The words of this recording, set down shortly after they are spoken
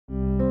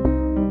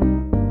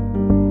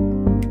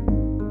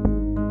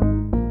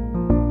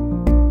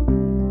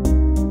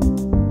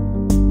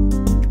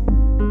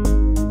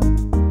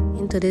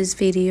into this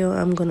video,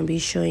 I'm going to be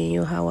showing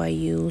you how I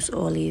use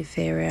aloe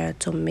vera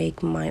to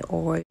make my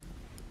oil.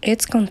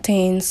 It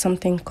contains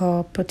something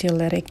called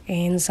proteolytic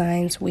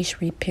enzymes, which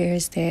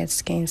repairs dead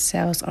skin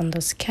cells on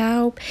the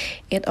scalp.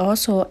 It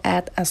also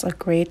acts as a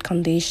great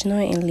conditioner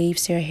and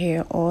leaves your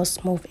hair all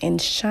smooth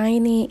and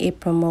shiny.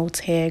 It promotes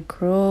hair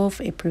growth.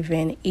 It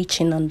prevents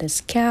itching on the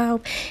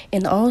scalp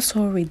and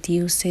also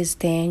reduces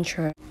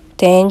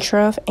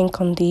dandruff and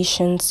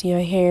conditions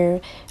your hair.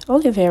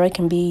 Aloe vera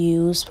can be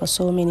used for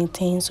so many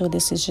things, so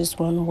this is just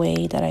one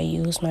way that I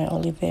use my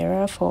aloe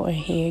vera for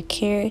hair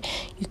care.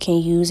 You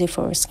can use it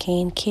for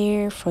skin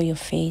care, for your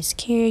face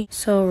care.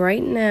 So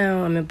right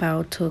now I'm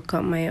about to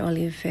cut my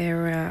aloe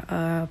vera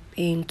up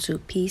into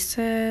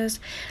pieces.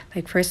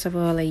 Like, first of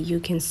all, like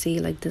you can see,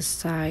 like the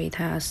side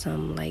has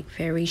some like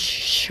very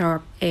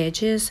sharp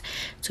edges,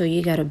 so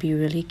you got to be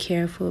really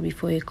careful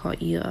before you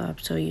cut you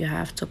up. So you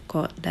have to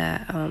cut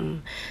that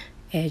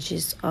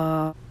edges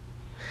off.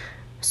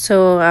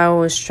 So I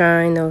was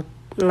trying to,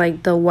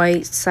 like the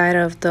white side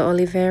of the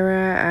aloe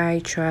vera, I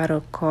try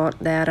to cut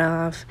that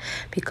off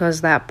because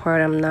that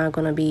part I'm not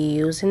gonna be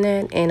using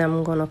it, and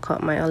I'm gonna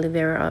cut my aloe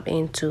vera up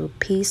into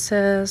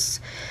pieces.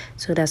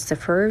 So that's the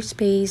first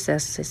piece,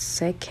 that's the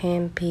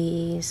second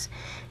piece,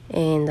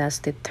 and that's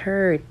the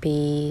third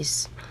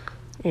piece,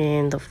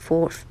 and the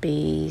fourth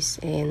piece,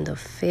 and the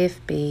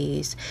fifth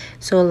piece.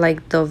 So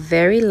like the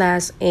very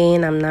last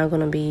end, I'm not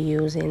gonna be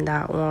using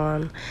that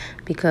one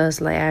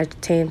because like I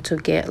tend to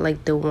get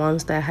like the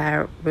ones that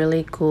have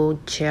really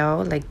good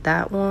gel. Like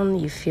that one,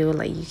 you feel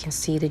like you can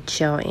see the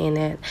gel in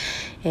it,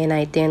 and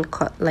I then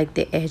cut like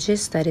the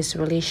edges that is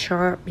really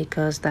sharp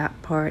because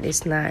that part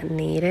is not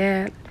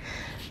needed.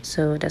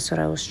 So that's what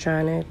I was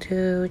trying to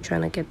do,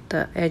 trying to get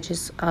the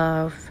edges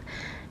off,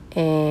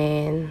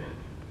 and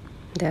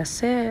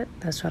that's it.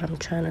 That's what I'm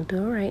trying to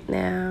do right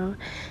now,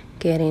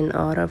 getting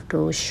all of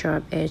those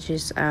sharp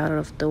edges out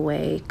of the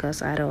way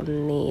because I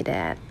don't need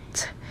that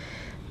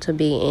to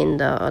be in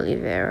the aloe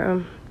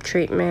vera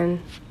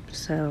treatment.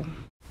 So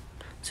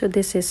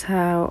this is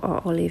how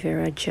our aloe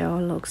vera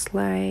gel looks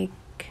like,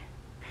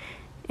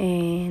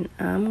 and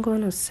I'm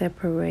gonna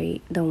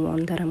separate the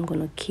one that I'm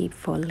gonna keep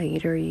for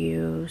later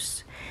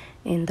use,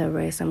 and the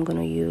rest I'm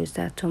gonna use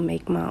that to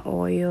make my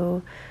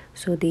oil.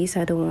 So these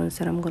are the ones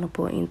that I'm gonna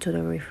put into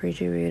the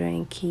refrigerator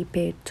and keep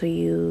it to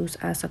use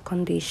as a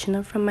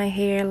conditioner for my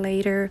hair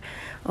later,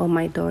 or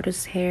my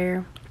daughter's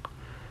hair,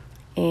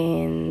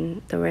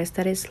 and the rest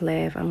that is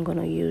left I'm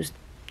gonna use.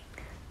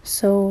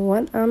 So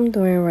what I'm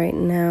doing right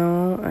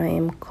now, I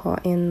am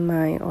cutting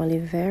my aloe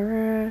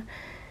vera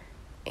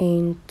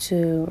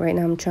into, right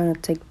now I'm trying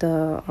to take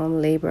the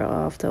label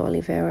off the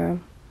aloe vera.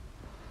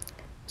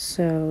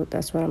 So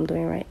that's what I'm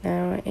doing right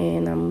now,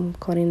 and I'm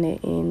cutting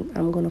it in.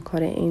 I'm gonna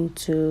cut it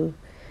into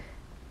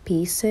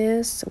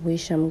pieces,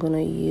 which I'm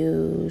gonna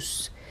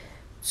use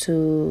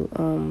to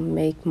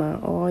make my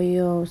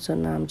oil. So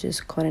now I'm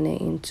just cutting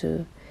it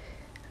into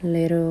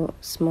little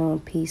small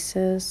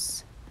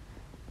pieces.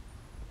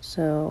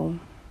 So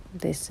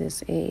this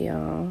is it,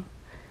 y'all.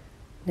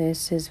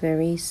 This is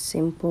very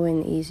simple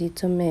and easy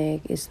to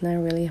make. It's not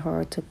really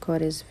hard to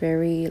cut. It's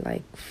very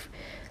like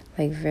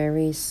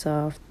very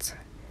soft.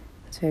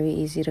 It's very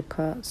easy to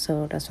cut.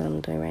 So that's what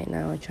I'm doing right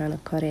now. I'm trying to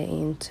cut it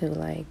into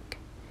like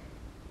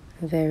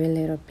very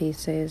little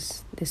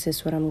pieces. This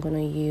is what I'm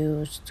gonna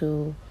use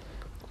to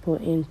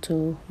put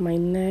into my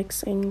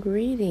next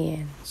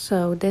ingredient.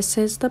 So this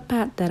is the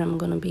pad that I'm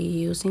gonna be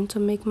using to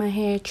make my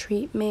hair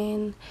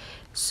treatment.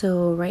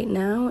 So right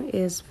now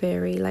is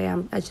very like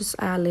I just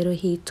add a little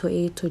heat to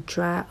it to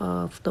dry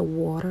off the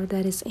water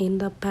that is in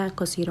the pad,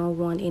 because you don't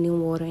want any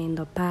water in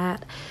the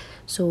pad.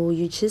 So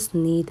you just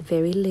need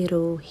very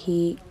little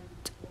heat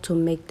to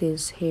make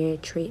this hair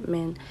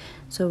treatment.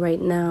 So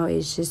right now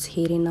it's just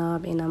heating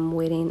up, and I'm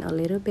waiting a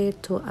little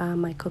bit to add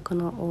my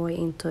coconut oil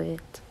into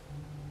it.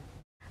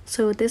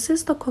 So this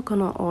is the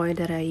coconut oil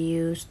that I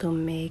use to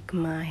make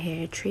my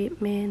hair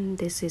treatment.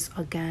 This is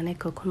organic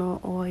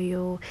coconut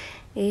oil.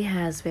 It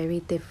has very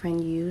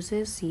different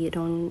uses. You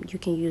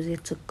can use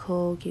it to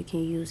cook, you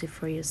can use it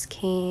for your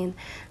skin.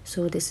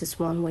 So this is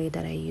one way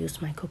that I use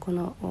my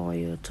coconut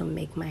oil to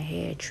make my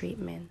hair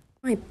treatment.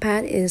 My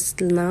pad is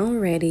now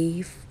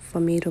ready for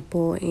me to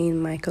pour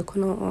in my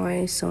coconut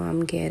oil. So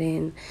I'm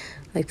getting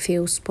like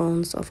few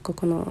spoons of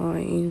coconut oil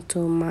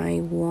into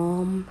my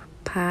warm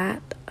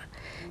pad.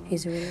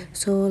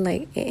 So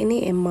like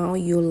any amount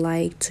you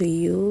like to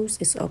use,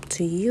 it's up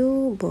to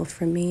you, but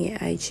for me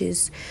I'm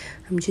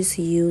just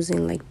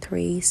using like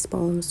 3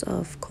 spoons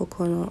of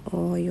coconut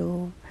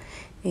oil,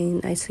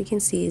 and as you can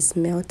see it's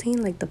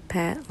melting. Like the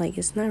pad, like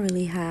it's not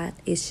really hot,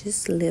 it's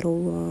just a little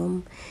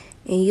warm,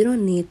 and you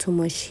don't need too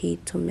much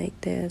heat to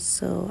make this.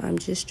 So I'm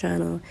just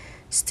trying to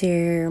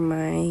stir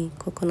my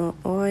coconut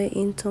oil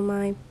into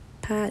my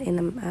pad, and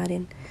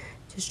I'm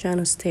just trying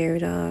to stir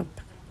it up.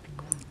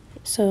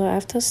 So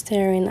after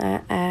stirring,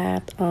 I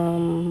add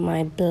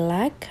my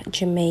black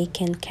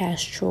Jamaican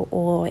castor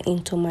oil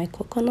into my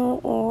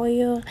coconut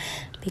oil.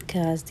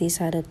 because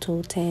these are the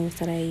two things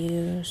that I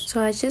use.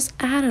 So I just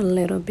add a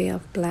little bit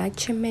of black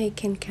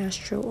Jamaican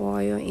castor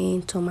oil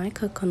into my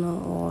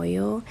coconut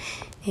oil,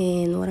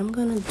 and what I'm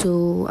gonna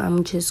do,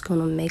 I'm just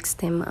gonna mix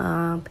them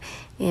up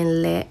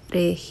and let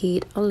it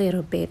heat a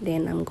little bit.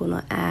 Then I'm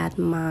gonna add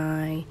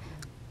my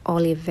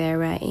aloe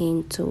vera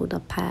into the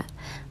pot.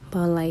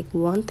 But like,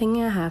 one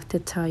thing I have to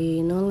tell you,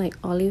 you know, like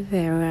aloe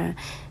vera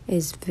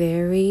is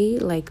very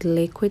like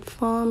liquid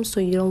form, so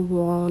you don't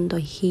want the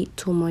heat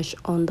too much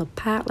on the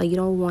pot. Like, you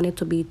don't want it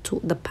to be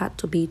the pot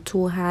to be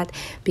too hot,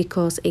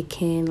 because it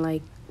can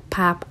like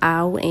pop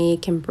out and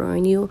it can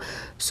burn you.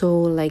 So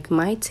like,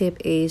 my tip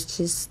is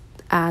just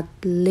add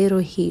little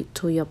heat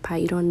to your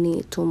pot. You don't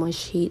need too much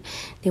heat.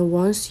 Then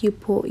once you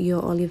put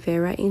your aloe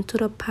vera into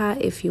the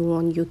pot, if you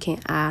want, you can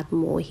add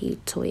more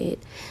heat to it.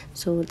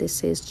 So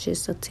this is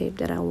just a tip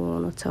that I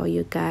want to tell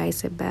you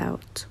guys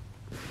about.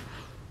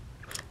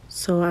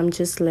 So I'm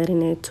just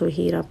letting it to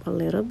heat up a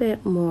little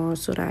bit more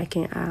so that I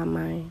can add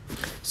mine.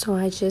 So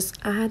I just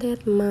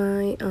added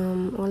my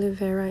aloe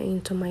vera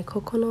into my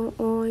coconut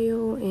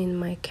oil and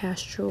my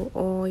castor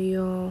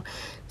oil.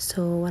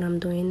 So what I'm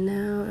doing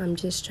now, I'm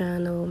just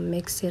trying to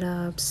mix it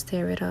up,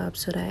 stir it up,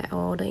 so that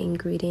all the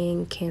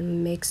ingredients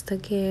can mix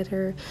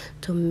together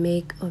to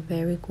make a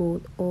very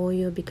good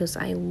oil, because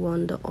I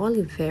want the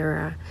aloe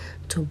vera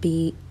to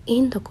be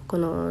in the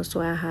coconut oil. So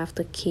I have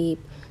to keep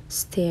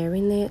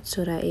stirring it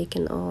so that it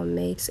can all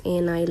mix,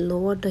 and I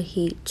lower the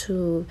heat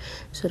too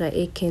so that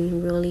it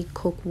can really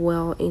cook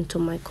well into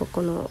my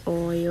coconut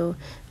oil,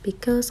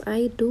 because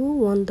I do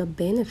want the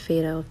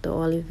benefit of the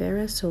aloe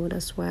vera. So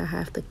that's why I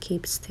have to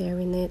keep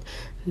stirring it,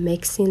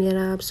 mixing it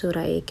up so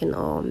that it can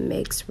all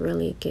mix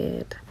really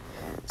good.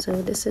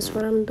 So this is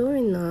what I'm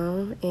doing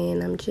now,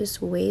 and I'm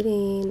just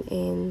waiting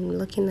and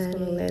looking at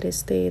it. Let it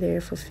stay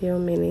there for a few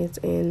minutes,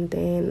 and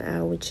then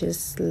I would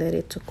just let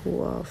it to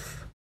cool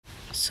off.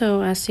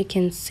 So as you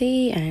can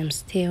see, I am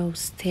still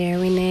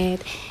stirring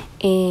it,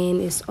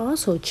 and it's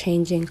also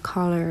changing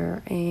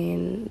color,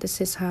 and this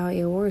is how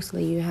it works.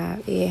 Like,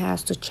 it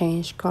has to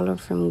change color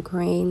from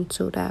green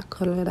to that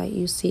color that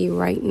you see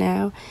right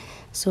now.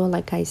 So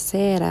like I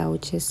said, I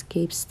would just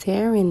keep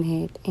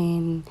stirring it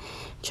and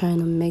trying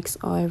to mix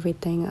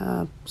everything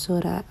up so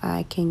that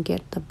I can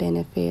get the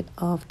benefit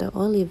of the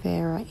aloe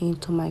vera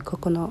into my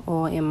coconut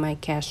oil and my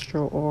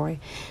castor oil.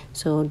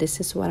 So this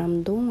is what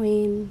I'm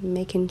doing,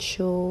 making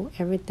sure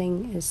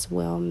everything is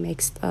well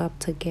mixed up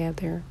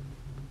together.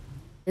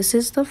 This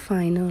is the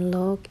final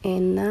look,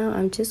 and now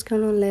I'm just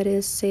gonna let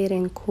it sit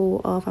and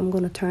cool off. I'm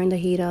gonna turn the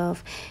heat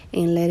off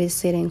and let it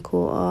sit and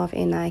cool off,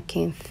 and I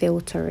can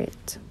filter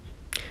it.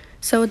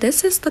 So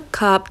this is the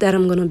cup that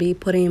I'm going to be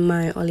putting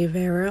my aloe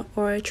vera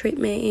oil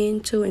treatment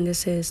into, and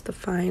this is the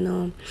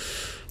final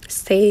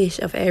stage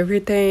of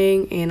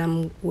everything, and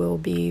I will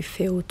be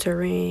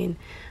filtering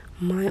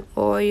my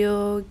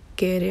oil,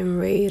 getting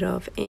rid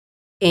of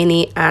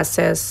any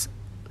excess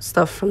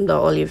stuff from the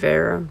aloe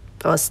vera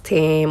or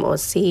stem or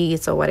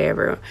seeds or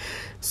whatever.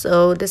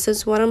 So this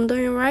is what I'm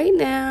doing right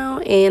now,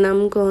 and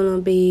I'm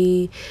gonna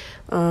be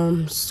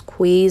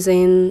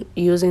squeezing,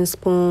 using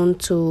spoon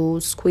to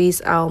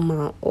squeeze out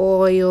my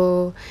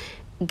oil,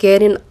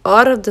 getting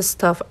all of the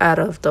stuff out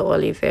of the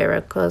aloe vera,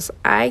 because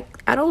I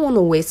don't want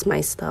to waste my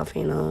stuff,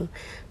 you know.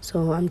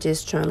 So I'm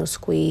just trying to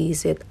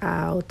squeeze it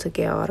out to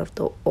get all of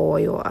the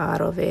oil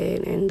out of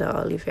it and the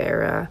aloe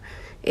vera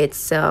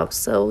itself.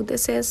 So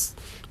this is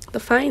the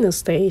final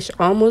stage,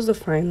 almost the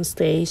final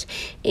stage,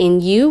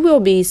 and you will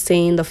be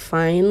seeing the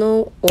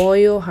final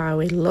oil, how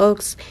it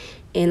looks.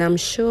 And I'm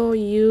sure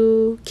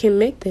you can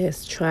make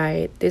this. Try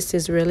it. This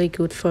is really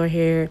good for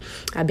hair.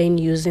 I've been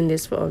using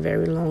this for a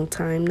very long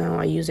time now.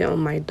 I use it on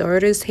my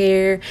daughter's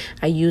hair.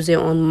 I use it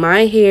on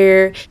my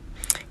hair.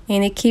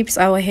 And it keeps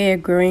our hair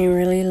growing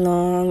really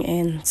long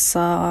and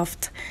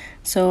soft.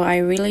 So I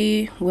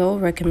really will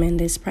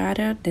recommend this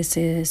product. This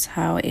is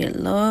how it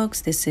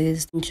looks. This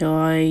is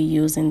enjoy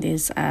using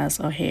this as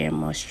a hair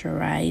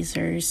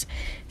moisturizers.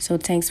 So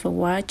thanks for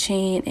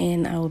watching,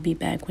 and I will be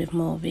back with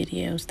more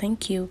videos.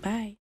 Thank you.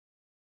 Bye.